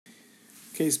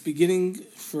case beginning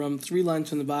from 3 lines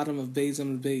from the bottom of Beis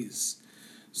and Beis.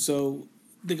 So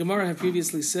the Gemara had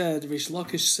previously said, Reish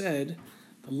Lakish said,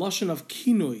 the lashon of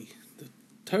kinoi, the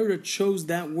Torah chose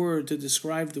that word to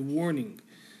describe the warning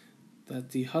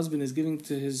that the husband is giving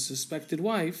to his suspected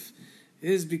wife,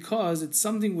 is because it's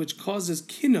something which causes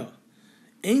kina,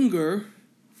 anger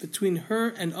between her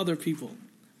and other people.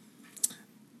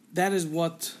 That is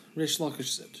what Reish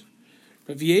Lakish said.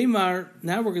 Rav Yemar,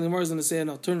 now we're going to say an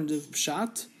alternative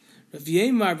pshat. Rav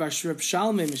Yemar bar Reb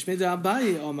Shalmei mishmei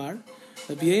Abaye Omar.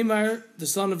 Rav Yemar, the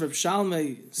son of Reb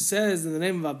Shalmei, says in the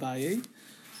name of Abaye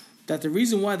that the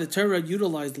reason why the Torah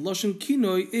utilized lashon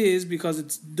kinoi is because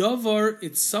it's davar,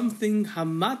 it's something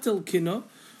hamatel kino,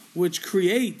 which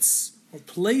creates or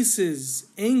places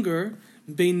anger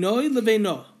beinoi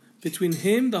lebeino, between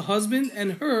him, the husband,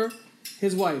 and her,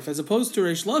 his wife, as opposed to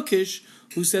Reish Lakish,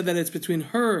 who said that it's between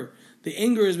her, the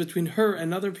anger is between her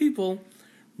and other people.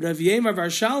 Rav Yemar bar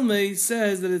Shalmei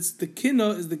says that it's the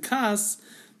kino, is the kas,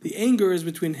 the anger is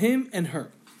between him and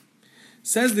her.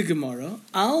 Says the Gemara,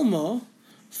 Alma,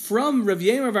 from Rav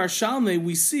Yemar bar Shalmei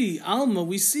we see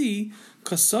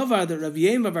kasavar that Rav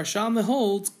Yemar bar Shalmei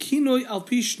holds kinoi al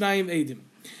pi shnayim edim.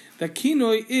 That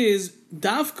kinoi is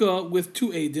dafka with 2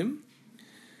 edim,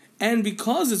 and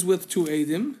because it's with 2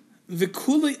 edim,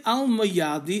 v'kulei alma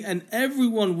yadi, and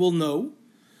everyone will know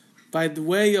by the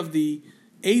way of the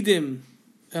edim,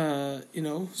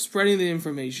 spreading the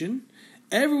information.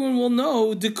 Everyone will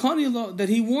know that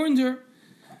he warned her.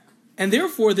 And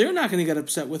therefore, they're not going to get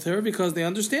upset with her because they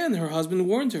understand her husband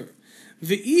warned her.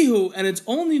 V'ihu, and it's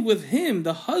only with him,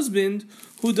 the husband,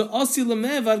 who the asi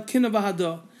lemevad kina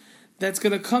bahada, that's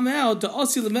going to come out, the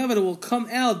asi lemevad will come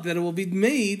out, that it will be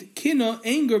made kina,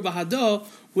 anger bahada,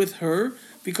 with her,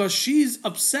 because she's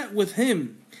upset with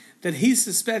him, that he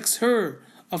suspects her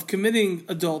of committing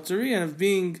adultery and of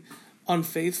being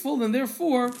unfaithful, and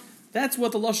therefore, that's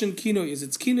what the lashon kino is.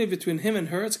 It's kino between him and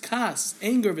her. It's kas,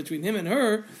 anger between him and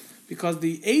her, because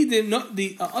the edim,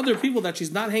 the other people that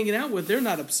she's not hanging out with, they're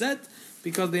not upset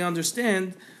because they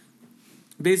understand,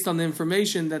 based on the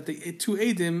information that the 2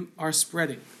 edim are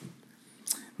spreading.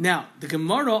 Now, the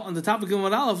Gemara on the top of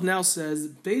Gemara Aleph now says,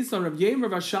 based on Rav Yemar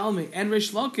bar Shalmei and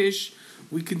Reish Lakish,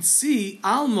 we can see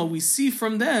Alma. We see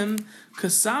from them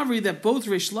kasavri that both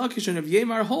Reish Lakish and Rav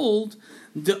Yemar hold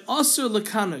the asur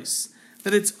lekanos,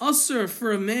 that it's asur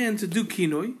for a man to do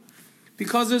kinoi,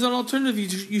 because there's an alternative.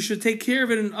 You should take care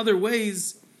of it in other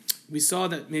ways. We saw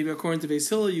that maybe according to Beis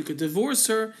Hillel, you could divorce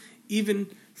her even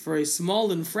for a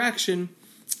small infraction.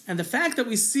 And the fact that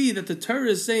we see that the Torah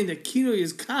is saying that kinoi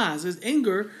is kas, is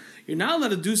anger, you're not allowed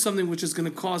to do something which is going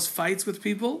to cause fights with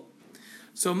people.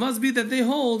 So it must be that they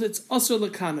hold it's asur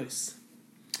lekanos.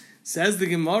 Says the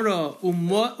Gemara,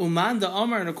 uman da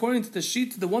amar, and according to the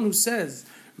sheet, the one who says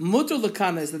mutter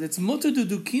lekanes, that it's mutter to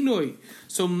do kinoi.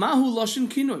 So mahu lashon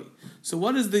kinoi. So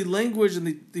what does the language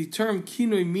and the term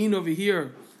kinoi mean over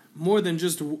here, more than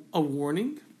just a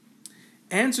warning?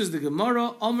 Answers the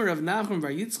Gemara, Amar Rav Nachman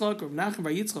bar Yitzchak. Rav Nachman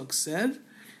bar Yitzchak said,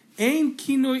 Ein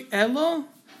kinoi elo,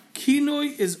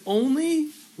 kinoi is only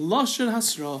lashon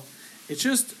hasra. It's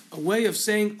just a way of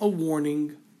saying a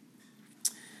warning.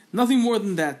 Nothing more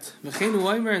than that.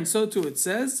 And so too it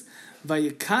says,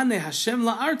 Vayikane Hashem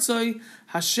la'artzai,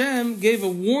 Hashem gave a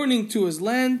warning to his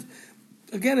land.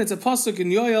 Again, it's a pasuk in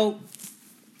Yoel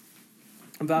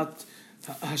about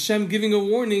Hashem giving a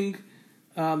warning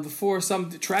before some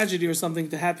tragedy or something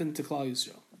to happen to Klal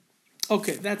Yisrael.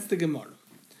 Okay, that's the Gemara.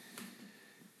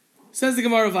 Says the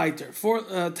Gemara Vayter.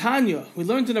 For Tanya, we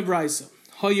learned in a Brisa.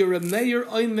 Hoyer Reb Meir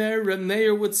Oimer, Reb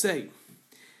Meir would say,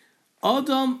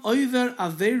 Adam Oiver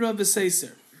Aveira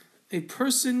B'Seiser. A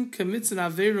person commits an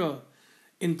Aveira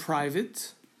in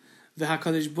private.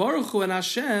 V'HaKadosh Baruch Hu and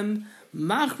Hashem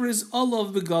Machriz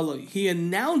Olav B'Galoi. He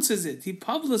announces it, he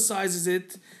publicizes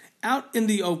it out in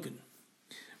the open.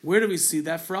 Where do we see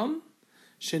that from?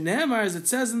 Shenemar, as it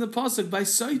says in the pasuk by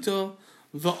Saito,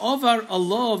 V'Ovar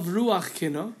Olav Ruach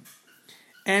Kino,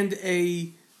 and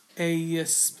it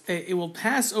will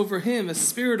pass over him a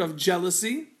spirit of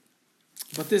jealousy,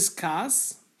 but this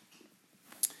kas,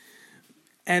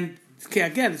 and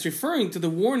again, it's referring to the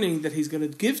warning that he's going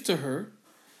to give to her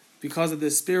because of the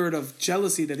spirit of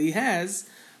jealousy that he has.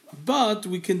 But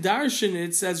we can darshan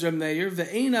it, says Reb Meir,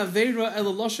 ve'ein aveira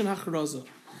ela lashon hacharaza.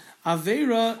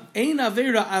 Aveira, ein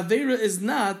aveira, aveira is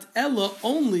not ela,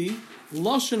 only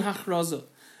lashon hacharaza,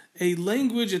 a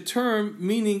language, a term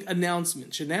meaning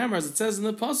announcement. Shenamar, as it says in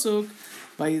the pasuk,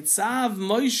 vayitzav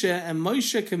Moshe, and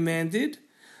Moshe commanded,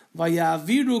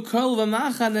 vayaviru kol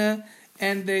v'machane,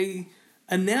 and they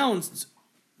announced,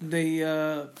 they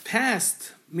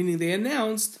passed, meaning they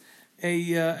announced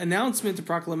announcement, a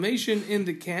proclamation in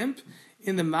the camp,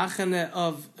 in the machane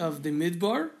of the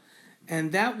Midbar,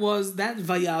 and that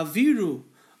vayaviru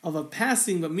of a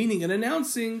passing, but meaning an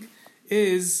announcing,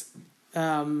 is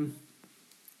a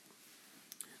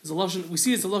lashon. We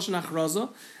see it's a lashon achraza,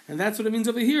 and that's what it means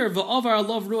over here. Va'avar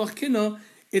alav ruach kina.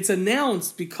 It's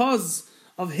announced because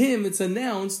of him. It's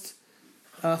announced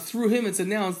through him. It's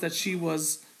announced that she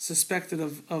was suspected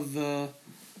of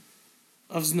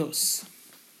znus.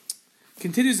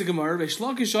 Continues the Gemara. Reish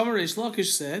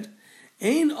Lakish said,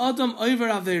 "Ein adam over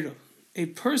avera." A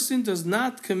person does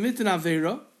not commit an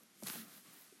avera.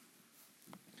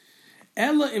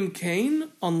 Ela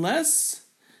imkain, unless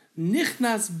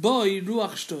nichnas boy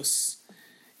ruach shtus.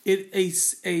 A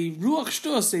ruach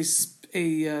shtus,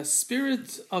 a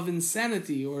spirit of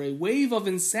insanity or a wave of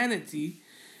insanity,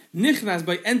 nichnas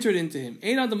by entered into him.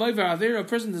 Ein adam over avera. A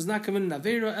person does not commit an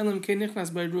avera. Ela imkain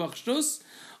nichnas by ruach shtus,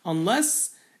 unless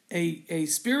a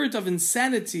spirit of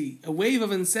insanity, a wave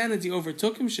of insanity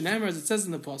overtook him. Shenamar, as it says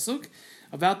in the pasuk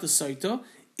about the Saita,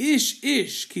 ish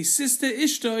ki siste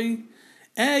ishtoi.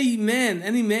 Any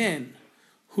man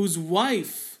whose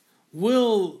wife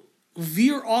will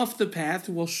veer off the path,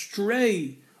 will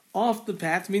stray off the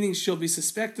path, meaning she'll be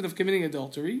suspected of committing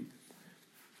adultery.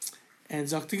 And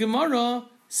Zakti Gemara,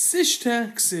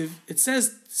 sishte ksiv. It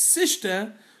says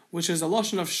sishte, which is a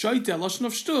lashon of shaita, a lashon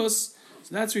of shtus.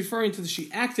 So that's referring to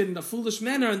she acted in a foolish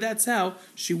manner, and that's how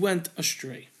she went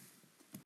astray.